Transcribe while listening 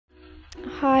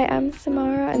Hi, I'm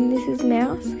Samara and this is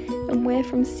Mouse and we're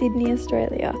from Sydney,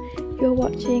 Australia. You're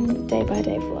watching Day by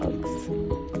Day Vlogs.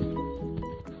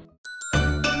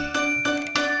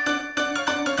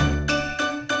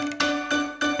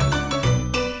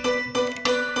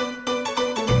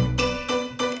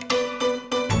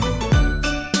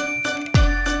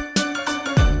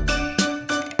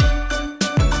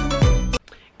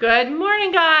 Good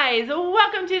morning, guys.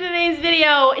 Welcome to today's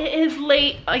video. It is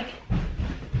late, like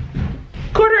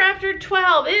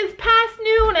 12:15. It is past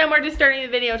noon and we're just starting the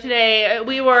video today.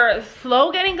 We were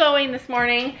slow getting going this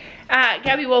morning.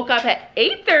 Gabby woke up at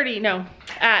 8:30, no,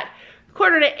 at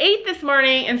 7:45 this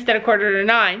morning instead of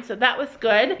 8:45, so that was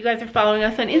good. If you guys are following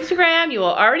us on Instagram, you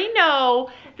will already know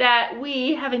that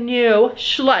we have a new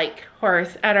Schleich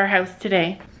horse at our house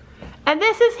today. And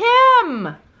this is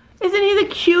him. Isn't he the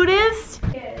cutest?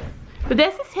 Yes. But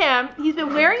this is him. He's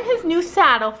been wearing his new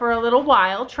saddle for a little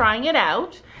while, trying it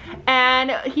out.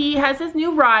 And he has his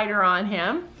new rider on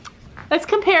him. Let's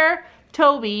compare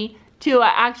Toby to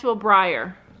an actual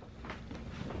Briar.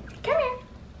 Come here.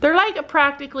 They're like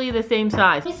practically the same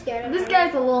size. I'm scared of this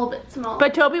guy's a little bit small.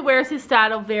 But Toby wears his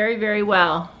saddle very, very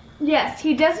well. Yes,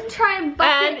 he doesn't try and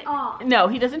buck it off. No,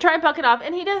 he doesn't try and buck it off.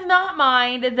 And he does not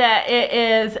mind that it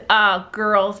is a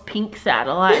girl's pink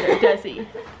saddle either, does he?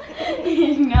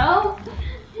 No,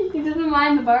 he doesn't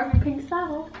mind the Barbie pink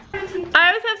saddle. I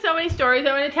always have so many stories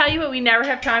I want to tell you, but we never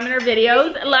have time in our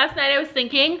videos. Last night I was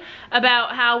thinking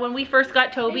about how when we first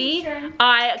got Toby,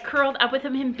 I curled up with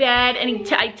him in bed and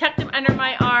I tucked him under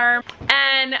my arm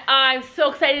and I was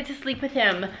so excited to sleep with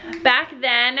him. Back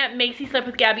then, Macy slept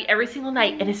with Gabby every single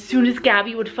night, and as soon as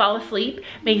Gabby would fall asleep,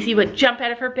 Macy would jump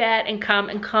out of her bed and come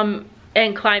and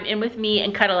climb in with me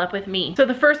and cuddle up with me. So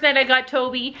the first night I got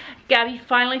Toby, Gabby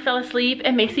finally fell asleep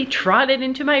and Macy trotted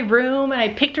into my room and I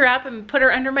picked her up and put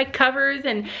her under my covers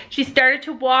and she started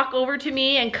to walk over to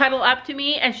me and cuddle up to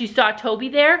me and she saw Toby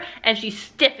there and she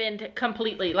stiffened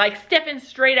completely, like stiffened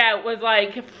straight out, was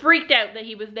like freaked out that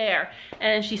he was there.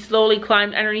 And then she slowly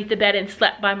climbed underneath the bed and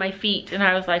slept by my feet and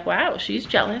I was like, wow, she's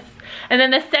jealous. And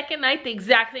then the second night, the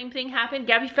exact same thing happened.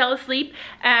 Gabby fell asleep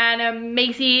and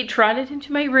Macy trotted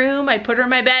into my room. I put her in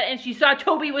my bed and she saw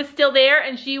Toby was still there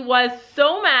and she was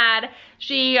so mad.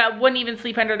 She wouldn't even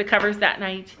sleep under the covers that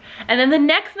night. And then the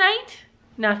next night,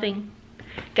 nothing.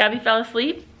 Gabby fell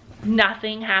asleep,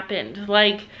 nothing happened.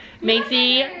 Like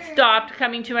Macy stopped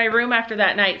coming to my room after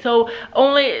that night. So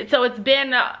it's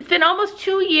been almost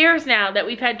 2 years now that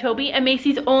we've had Toby, and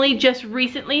Macy's only just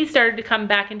recently started to come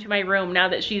back into my room now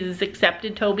that she's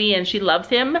accepted Toby and she loves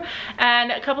him.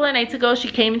 And a couple of nights ago she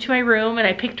came into my room and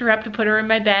I picked her up to put her in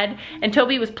my bed and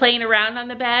Toby was playing around on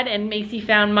the bed and Macy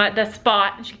found the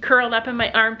spot and she curled up in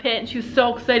my armpit and she was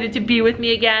so excited to be with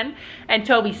me again. And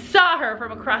Toby saw her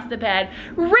from across the bed,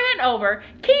 ran over,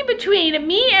 came between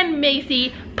me and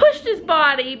Macy, pushed his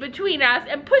body between us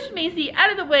and pushed Macy out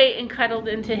of the way and cuddled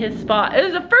into his spot. It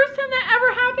was the first time that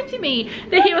ever happened to me,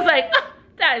 that he was like, oh,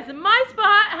 that is my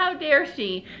spot, how dare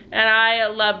she? And I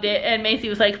loved it, and Macy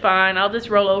was like, fine, I'll just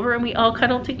roll over, and we all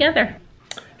cuddled together.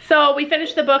 So we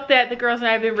finished the book that the girls and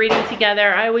I have been reading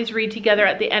together. I always read together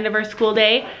at the end of our school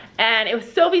day. And it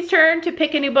was Sophie's turn to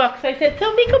pick a new book. So I said,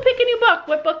 Sophie, go pick a new book.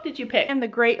 What book did you pick? And The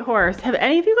Great Horse. Have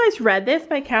any of you guys read this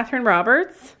by Catherine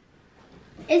Roberts?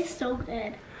 It's so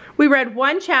good. We read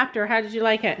one chapter. How did you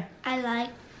like it? I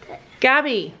liked it.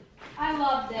 Gabby? I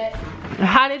loved it.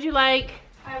 How did you like?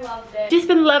 I loved it. Just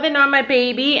been loving on my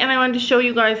baby and I wanted to show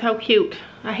you guys how cute.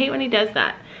 I hate when he does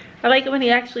that. I like it when he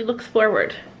actually looks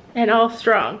forward and all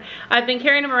strong. I've been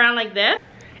carrying him around like this.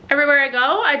 Everywhere I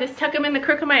go, I just tuck him in the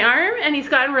crook of my arm and he's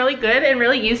gotten really good and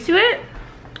really used to it.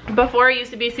 Before I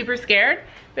used to be super scared,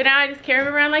 but now I just carry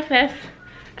him around like this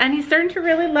and he's starting to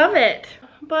really love it.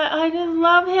 But I just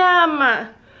love him.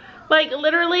 Like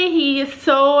literally he is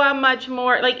so much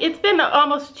more, like it's been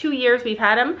almost 2 years we've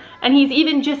had him and he's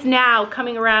even just now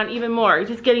coming around even more. He's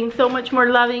just getting so much more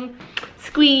loving,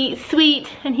 sweet,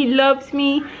 and he loves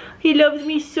me. He loves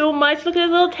me so much. Look at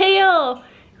his little tail.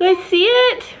 You guys see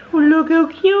it? Oh, look how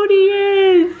cute he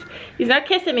is. He's not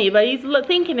kissing me, but he's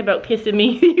thinking about kissing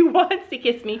me. He wants to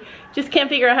kiss me. Just can't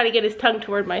figure out how to get his tongue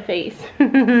toward my face.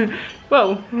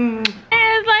 Whoa.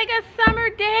 It's like a summer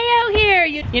day out here.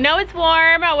 You know it's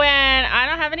warm when I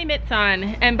don't have any mitts on.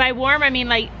 And by warm, I mean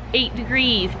like 8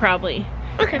 degrees probably.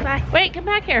 Okay, bye. Wait, come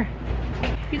back here.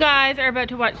 You guys are about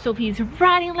to watch Sophie's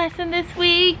riding lesson this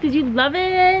week. Did you love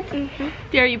it?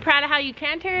 Mm-hmm. Are you proud of how you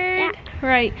cantered? Yeah.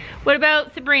 Right. What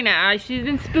about Sabrina? She's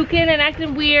been spooking and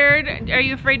acting weird. Are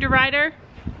you afraid to ride her?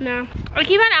 No. I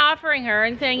keep on offering her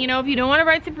and saying, you know, if you don't want to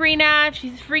ride Sabrina, if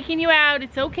she's freaking you out,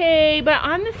 it's okay. But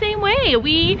I'm the same way.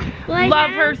 We love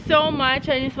her so much.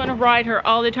 I just want to ride her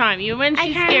all the time, even when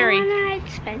she's scary. I want to ride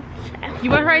Spencer.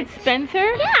 You want to ride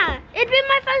Spencer? Yeah. It'd be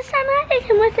my first time riding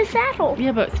him with a saddle.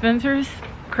 Yeah, but Spencer's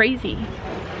crazy.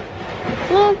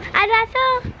 Well, I'd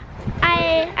rather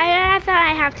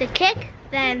I have to kick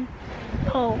than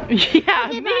pull. Yeah,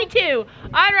 me too.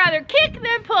 I'd rather kick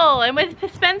than pull. And with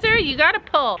Spencer, you gotta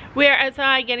pull. We're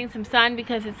outside getting some sun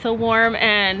because it's so warm,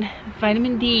 and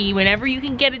vitamin D, whenever you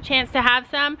can get a chance to have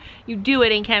some, you do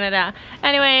it in Canada.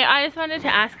 Anyway, I just wanted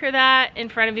to ask her that in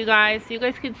front of you guys so you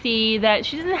guys could see that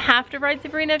she doesn't have to ride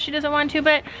Sabrina if she doesn't want to,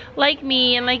 but like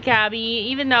me and like Gabby,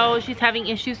 even though she's having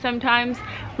issues sometimes,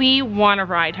 we want to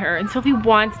ride her, and Sophie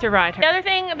wants to ride her. The other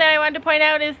thing that I wanted to point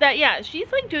out is that, yeah,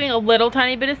 she's like doing a little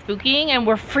tiny bit of spooking and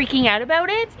we're freaking out about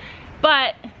it,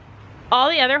 but all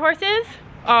the other horses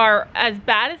are as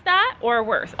bad as that or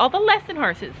worse. All the lesson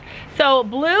horses. So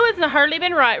Blue has hardly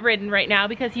been ridden right now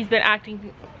because he's been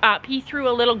acting up. He threw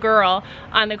a little girl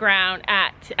on the ground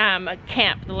at a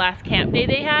camp, the last camp day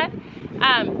they had.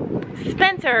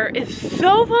 Spencer is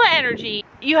so full of energy.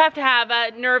 You have to have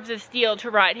nerves of steel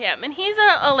to ride him, and he's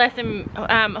a lesson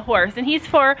horse, and he's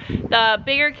for the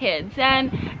bigger kids,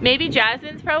 and maybe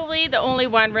Jasmine's probably the only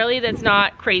one really that's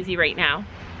not crazy right now.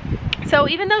 So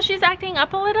even though she's acting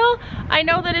up a little, I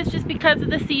know that it's just because of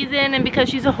the season and because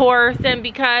she's a horse and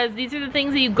because these are the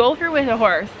things that you go through with a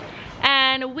horse.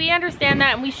 And we understand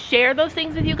that, and we share those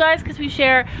things with you guys because we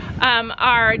share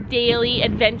our daily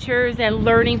adventures and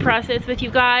learning process with you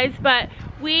guys. But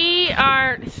we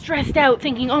aren't stressed out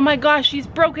thinking, oh my gosh, she's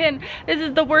broken, this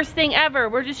is the worst thing ever.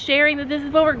 We're just sharing that this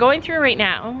is what we're going through right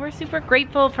now. And we're super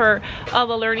grateful for all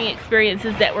the learning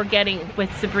experiences that we're getting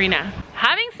with Sabrina.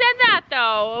 Having said that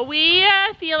though, we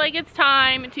feel like it's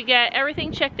time to get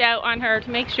everything checked out on her to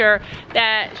make sure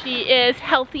that she is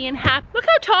healthy and happy. Look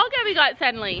how tall Gabby got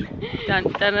suddenly. Dun,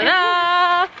 dun, dun,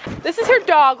 dun. This is her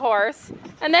dog horse,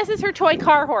 and this is her toy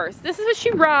car horse. This is what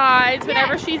she rides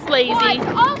whenever she's lazy.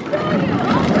 I'll show you.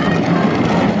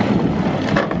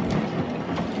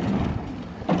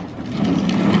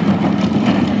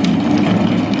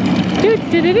 Do,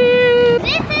 do, do, do.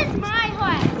 This is my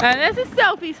horse. And this is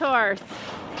Sophie's horse.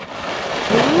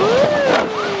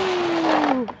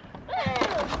 Ooh.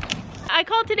 I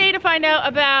called today to find out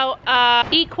about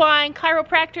equine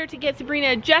chiropractor to get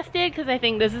Sabrina adjusted because I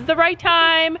think this is the right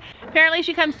time. Apparently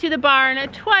she comes to the barn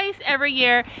twice every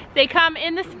year. They come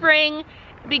in the spring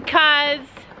because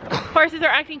horses are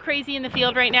acting crazy in the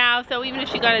field right now, so even if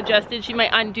she got adjusted, she might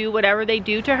undo whatever they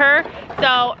do to her.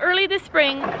 So early this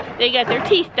spring, they get their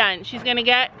teeth done. She's gonna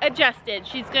get adjusted.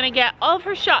 She's gonna get all of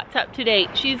her shots up to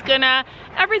date. She's gonna,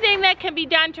 everything that can be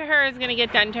done to her is gonna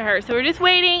get done to her. So we're just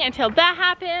waiting until that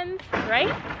happens,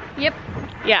 right? Yep.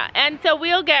 Yeah, and so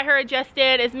we'll get her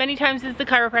adjusted as many times as the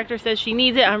chiropractor says she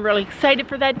needs it. I'm really excited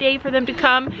for that day for them to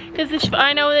come, because if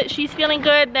I know that she's feeling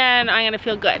good, then I'm gonna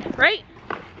feel good, right?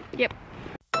 Yep.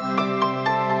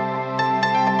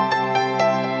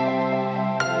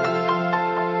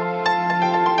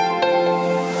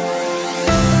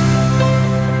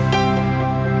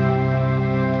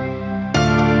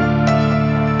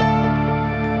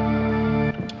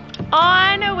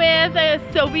 On with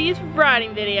Sophie's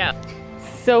riding video.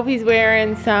 Sophie's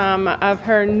wearing some of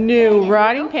her new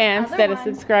riding pants that a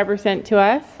subscriber sent to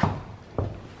us.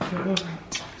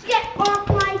 Get off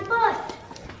my foot.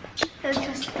 That's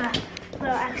just the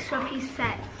little extra piece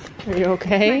set. Are you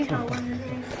okay?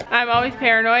 I'm always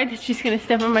paranoid that she's gonna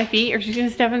step on my feet or she's gonna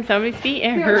step on somebody's feet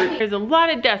and hurt. There's a lot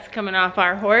of dust coming off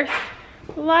our horse.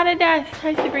 A lot of dust.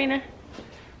 Hi, Sabrina.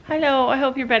 Hello, I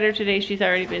hope you're better today. She's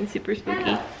already been super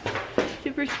spooky.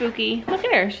 Super spooky. Look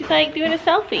at her, she's like doing a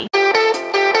selfie.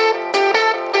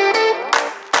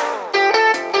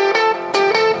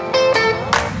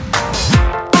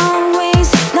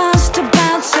 Always lost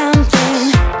about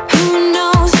something. Who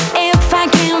knows if I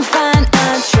can find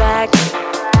a track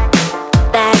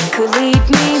that could lead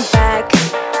me back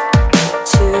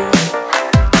to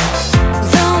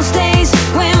those days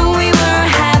when we were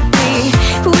happy.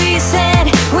 We said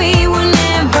we would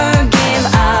never give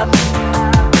up.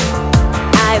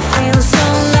 I feel so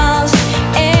lost.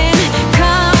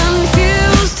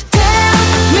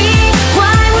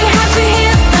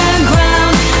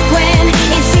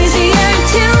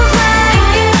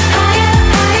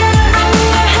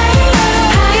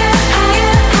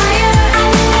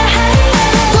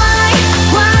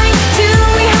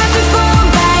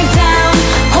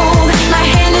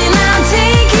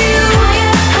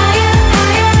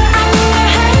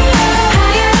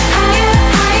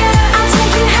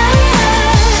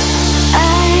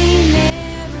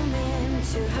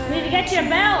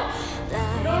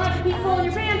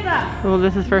 Well,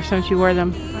 this is the first time she wore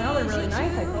them. I know they're really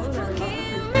nice. I told her they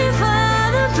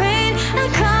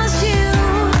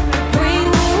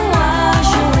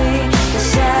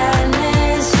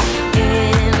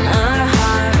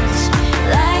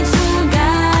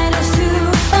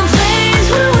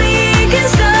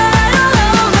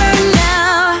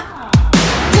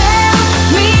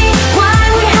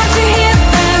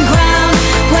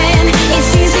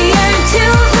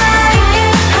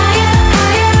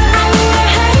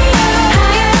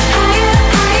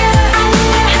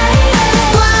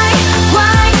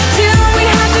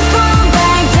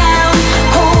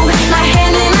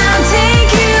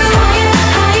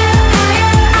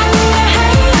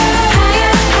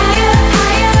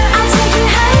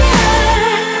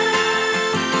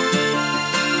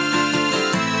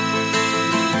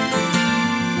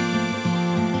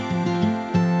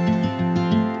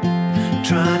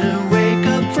Trying to wake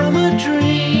up from a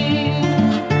dream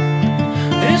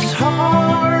is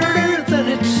harder than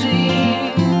it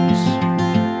seems.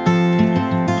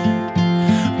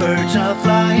 Birds are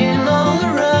flying all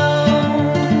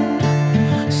around,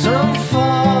 some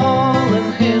fall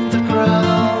and hit the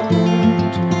ground.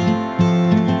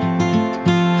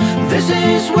 This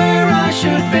is where I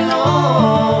should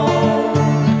belong,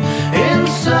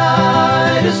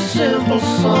 inside a simple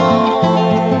song.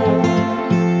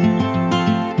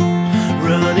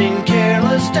 Running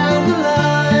careless down the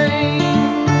line,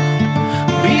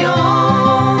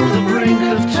 beyond the brink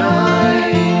of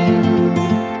time.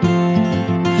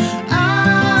 I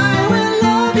will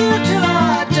love you till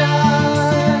I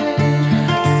die,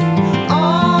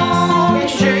 on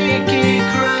shaky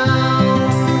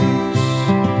grounds.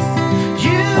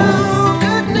 You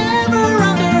could never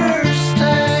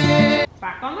understand.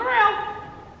 Back on the rail.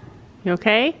 You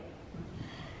okay?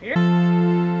 Here.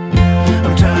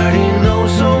 I'm tired in oh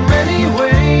so many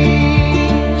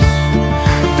ways.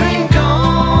 Been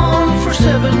gone for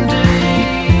 7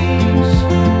 days.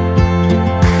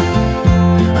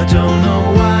 I don't know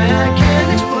why I can't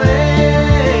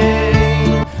explain.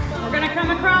 We're gonna come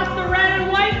across the red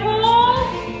and white pool.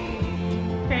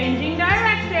 Changing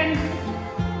direction.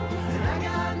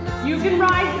 You can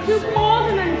ride the 2 poles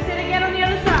and then sit again on the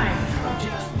other side.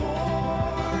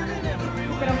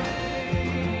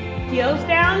 Heels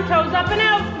down, toes up and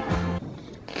out.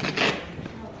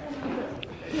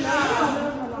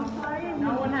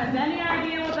 No one has any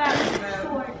idea what that was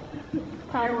about.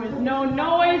 There was no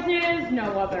noises,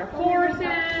 no other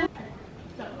forces.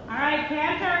 Alright,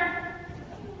 canter.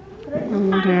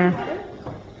 Oh dear.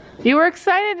 You were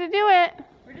excited to do it.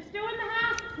 We're just doing the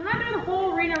half. We're not doing the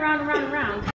whole arena round and round and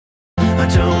round. I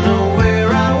don't know where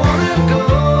I wanna go,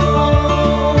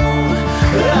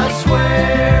 but I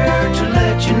swear to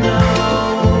let you know.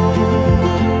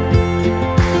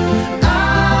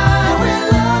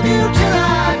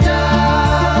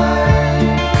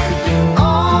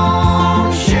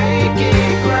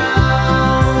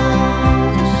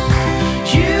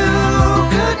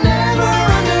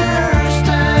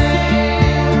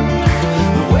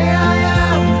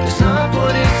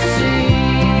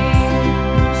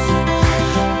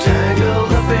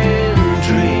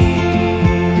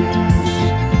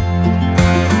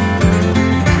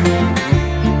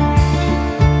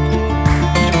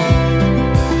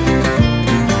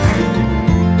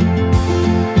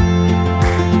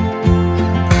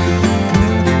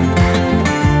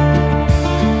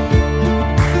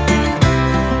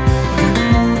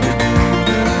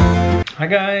 Hi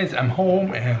guys, I'm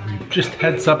home and we've just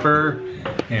had supper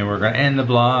and we're gonna end the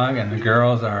vlog and the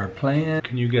girls are playing.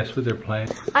 Can you guess what they're playing?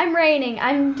 I'm raining.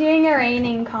 I'm doing a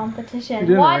raining competition. You're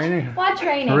doing Watch raining? Watch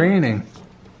raining. Raining.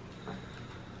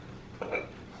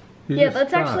 You Yeah, just that's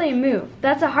stopped. actually a move.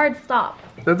 That's a hard stop.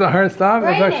 That's a hard stop?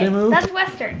 That's actually a Raining. move? That's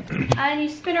Western. And you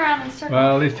spin around in a circle.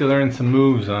 Well, at least you learned some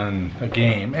moves on a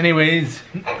game. Anyways,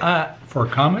 for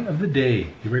comment of the day.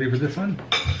 You ready for this one?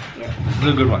 Yeah. This is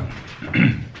a good one.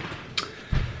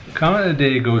 Comment of the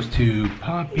day goes to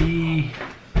Poppy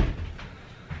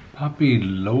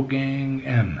Logang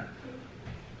M.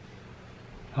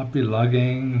 Poppy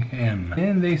Logang M.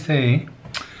 And they say,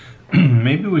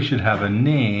 maybe we should have a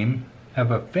name,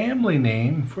 have a family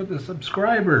name for the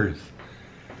subscribers.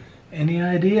 Any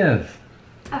ideas?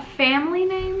 A family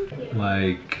name?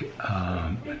 Like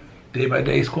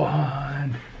DayByDay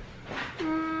Squad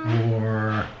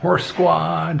or Horse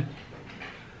Squad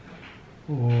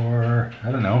or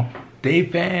I don't know, Day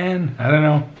Fan, I don't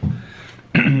know.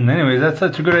 Anyways, that's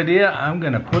such a good idea. I'm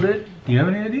gonna put it. Do you have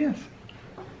any ideas?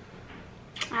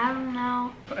 I don't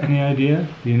know. Any idea?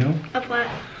 Do you know? Of what?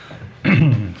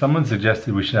 Someone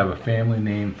suggested we should have a family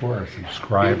name for our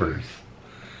subscribers.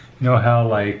 You know how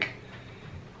like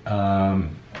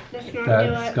This one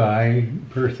that Sky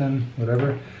person,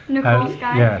 whatever. Nicole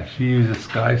Sky. Yeah, she uses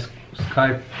Sky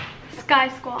Sky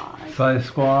Squad. Sky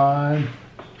Squad.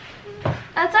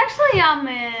 That's actually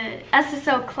a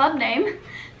SSO club name.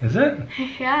 Is it?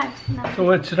 Yeah. No. So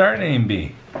what should our name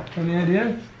be? Any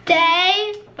ideas?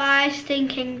 Day by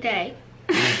Stinking Day.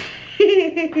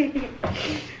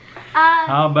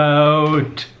 How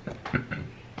about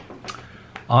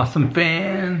Awesome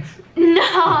Fans?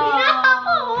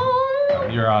 No.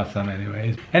 You're awesome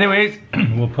anyways. Anyways,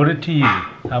 we'll put it to you.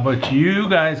 How about you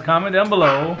guys comment down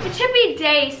below? It should be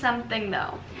Day something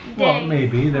though. Day. Well,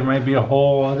 maybe. There might be a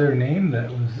whole other name that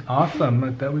was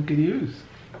awesome that we could use.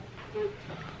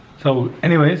 So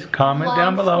anyways, comment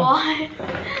down below.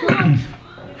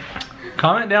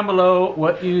 Comment down below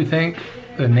what you think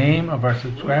the name of our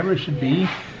subscribers should be.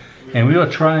 And we will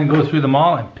try and go through them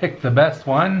all and pick the best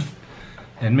one.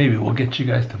 And maybe we'll get you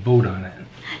guys to vote on it.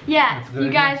 Yeah, you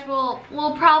idea. guys will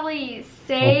probably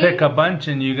say. We'll pick a bunch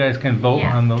and you guys can vote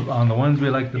Yeah. on the ones we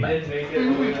like the best.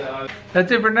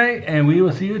 That's it for tonight, and we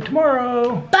will see you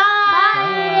tomorrow.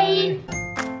 Bye. Bye.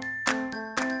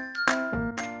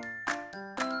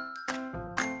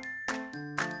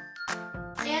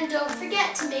 And don't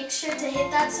forget to make sure to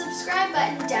hit that subscribe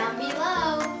button down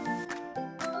below.